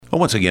Well,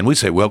 once again, we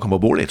say welcome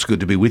aboard. It's good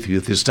to be with you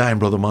at this time.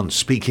 Brother Munn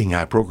speaking.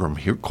 Our program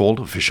here called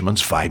A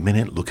Fisherman's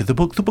 5-Minute Look at the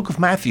book of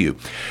Matthew.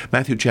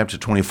 Matthew chapter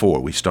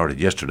 24. We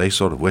started yesterday,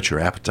 sort of whet your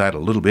appetite a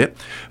little bit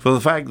for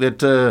the fact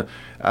that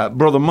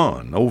Brother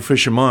Munn, old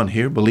Fisher Munn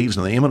here, believes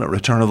in the imminent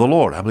return of the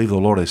Lord. I believe the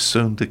Lord is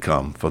soon to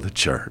come for the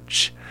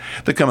church.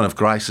 The coming of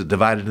Christ is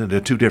divided into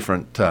two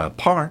different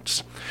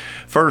parts.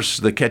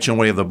 First, the catching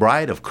away of the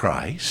bride of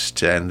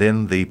Christ, and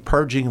then the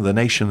purging of the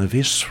nation of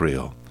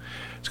Israel.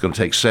 It's going to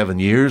take 7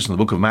 years. In the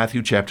book of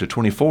Matthew, chapter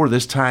 24,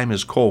 this time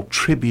is called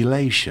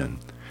tribulation.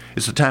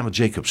 It's the time of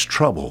Jacob's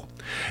trouble.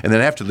 And then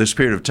after this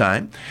period of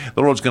time,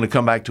 the Lord's going to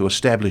come back to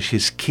establish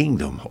his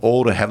kingdom.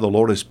 Oh, to have the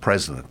Lord as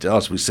president.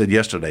 As we said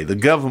yesterday, the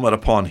government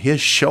upon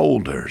his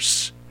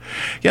shoulders.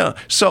 Yeah,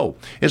 so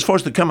as far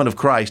as the coming of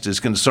Christ is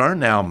concerned,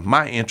 now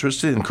my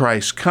interest in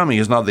Christ's coming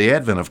is not the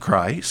advent of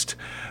Christ,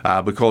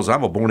 because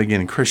I'm a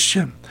born-again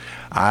Christian.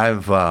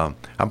 I'm part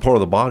of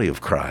the body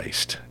of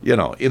Christ. You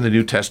know, in the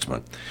New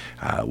Testament,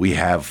 we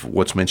have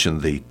what's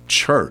mentioned the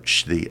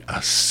church, the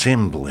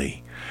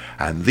assembly.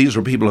 And these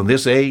are people in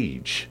this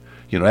age.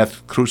 You know,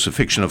 after the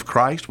crucifixion of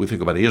Christ, we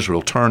think about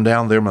Israel turned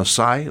down their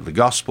Messiah. The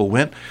gospel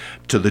went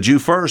to the Jew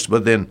first,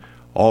 but then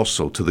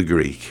also to the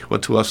Greek,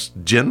 but to us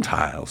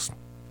Gentiles.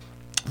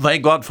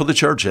 Thank God for the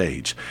church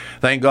age.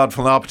 Thank God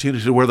for the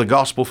opportunity where the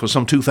gospel for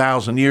some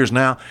 2,000 years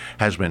now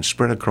has been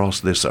spread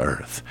across this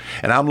earth.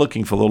 And I'm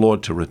looking for the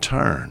Lord to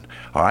return.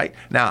 All right?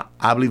 Now,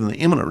 I believe in the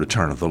imminent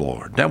return of the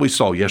Lord. Now, we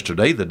saw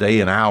yesterday the day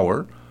and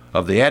hour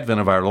of the advent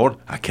of our Lord,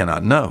 I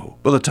cannot know.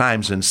 But the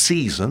times and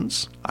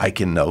seasons, I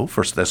can know.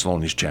 1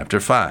 Thessalonians chapter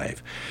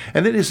 5.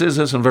 And then it says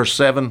this in verse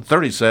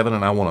 37,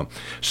 and I want to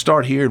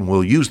start here, and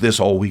we'll use this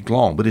all week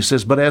long. But it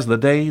says, "But as the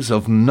days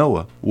of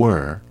Noah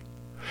were,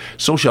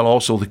 so shall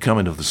also the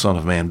coming of the Son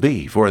of Man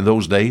be. For in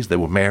those days they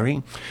were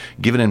marrying,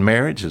 given in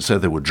marriage," it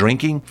said they were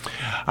drinking,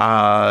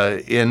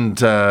 till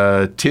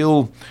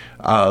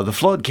the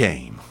flood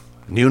came.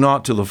 Knew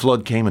not till the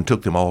flood came and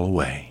took them all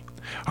away.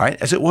 All right,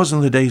 as it was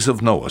in the days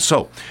of Noah.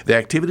 So the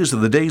activities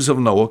of the days of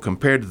Noah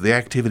compared to the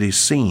activities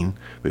seen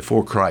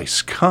before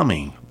Christ's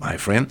coming, my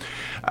friend,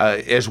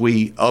 as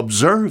we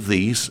observe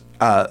these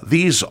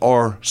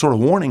are sort of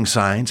warning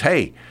signs.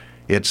 Hey,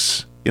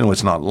 it's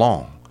not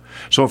long.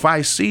 So if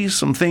I see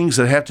some things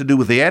that have to do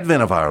with the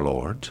advent of our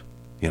Lord,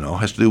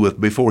 has to do with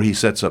before he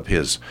sets up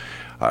his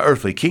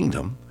earthly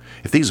kingdom,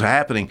 if these are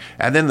happening,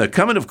 and then the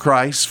coming of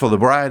Christ for the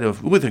bride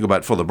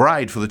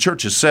for the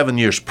church is 7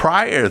 years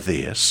prior to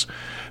this.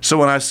 So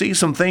when I see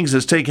some things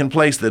that's taking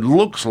place that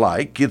looks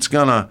like it's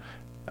going to,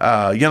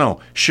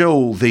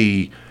 show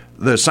the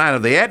sign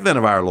of the advent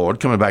of our Lord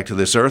coming back to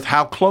this earth,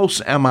 how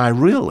close am I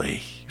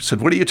really? You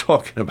said, what are you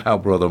talking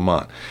about, Brother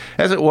Munn?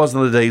 As it was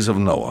in the days of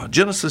Noah.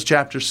 Genesis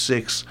chapter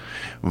 6,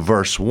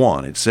 verse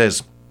 1, it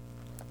says,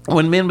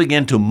 "When men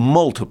began to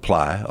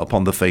multiply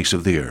upon the face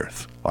of the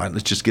earth." All right,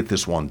 let's just get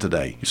this one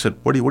today. You said,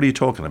 what are you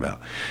talking about?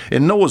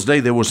 In Noah's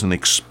day, there was an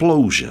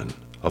explosion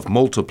of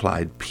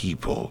multiplied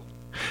people.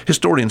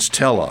 Historians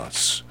tell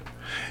us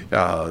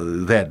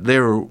that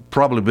there were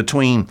probably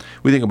between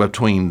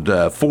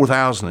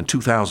 4,000 and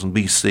 2,000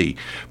 BC,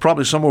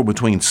 probably somewhere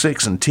between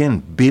 6 and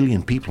 10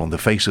 billion people on the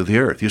face of the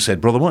earth. You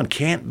said, Brother Munn,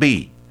 can't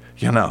be.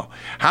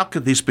 How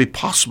could this be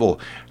possible?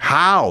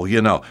 How,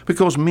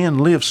 because men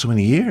live so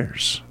many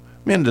years.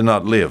 Men do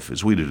not live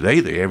as we do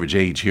today. The average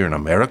age here in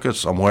America,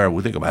 somewhere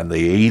we think about in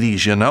the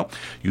 80s,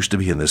 used to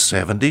be in the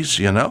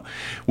 70s,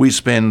 We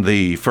spend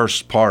the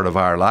first part of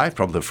our life,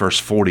 probably the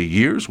first 40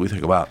 years, we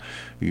think about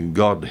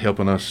God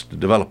helping us to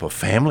develop a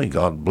family.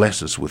 God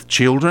bless us with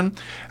children.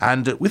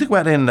 And we think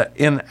about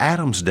in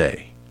Adam's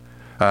day,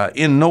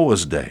 in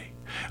Noah's day.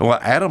 Well,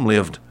 Adam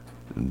lived,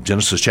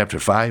 Genesis chapter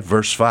 5,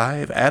 verse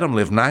 5, Adam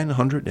lived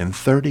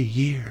 930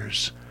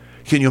 years.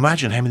 Can you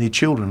imagine how many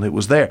children that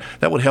was there?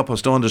 That would help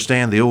us to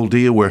understand the old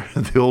deal where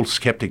the old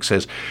skeptic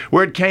says,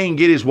 where'd Cain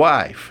get his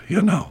wife?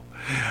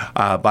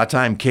 By the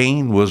time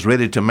Cain was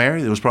ready to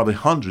marry, there was probably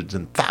hundreds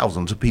and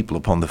thousands of people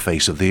upon the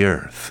face of the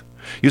earth.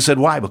 You said,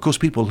 why? Because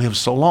people live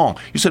so long.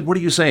 You said, what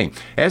are you saying?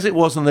 As it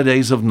was in the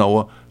days of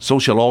Noah, so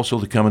shall also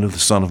the coming of the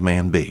Son of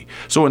Man be.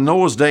 So in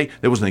Noah's day,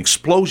 there was an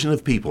explosion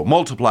of people,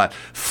 multiplied,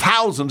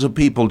 thousands of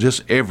people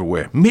just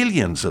everywhere,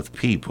 millions of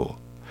people.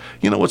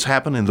 You know what's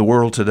happened in the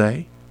world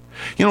today?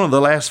 In the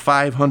last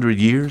 500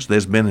 years,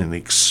 there's been an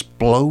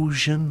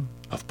explosion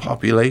of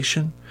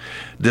population.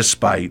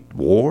 Despite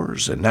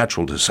wars and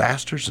natural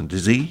disasters and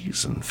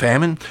disease and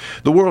famine,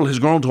 the world has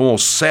grown to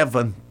almost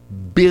 7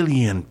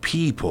 billion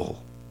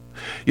people.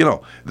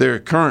 Their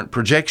current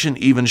projection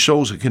even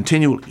shows a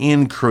continual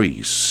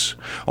increase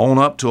on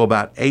up to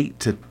about 8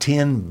 to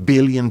 10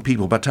 billion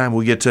people by the time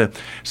we get to,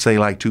 say,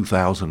 like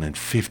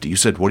 2050. You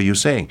said, what are you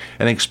saying?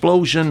 An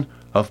explosion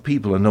of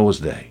people in Noah's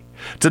day.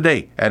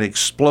 Today, an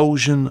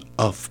explosion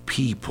of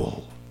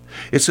people.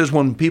 It says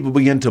when people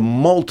begin to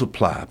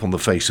multiply upon the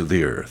face of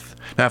the earth.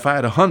 Now, if I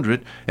had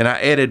 100 and I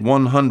added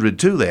 100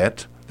 to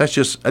that, that's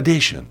just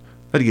addition.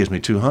 That gives me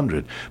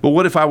 200. But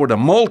what if I were to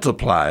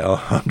multiply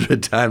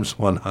 100 times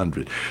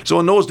 100? So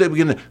in those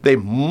days, they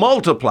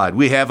multiplied.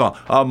 We have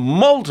a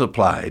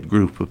multiplied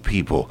group of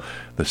people.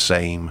 The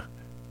same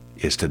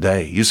is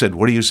today. You said,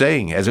 what are you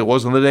saying? As it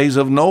was in the days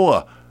of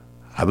Noah.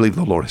 I believe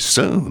the Lord is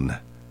soon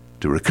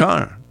to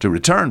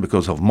return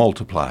because of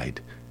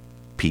multiplied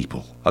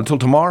people. Until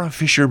tomorrow,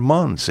 Fisher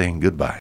Munn saying goodbye.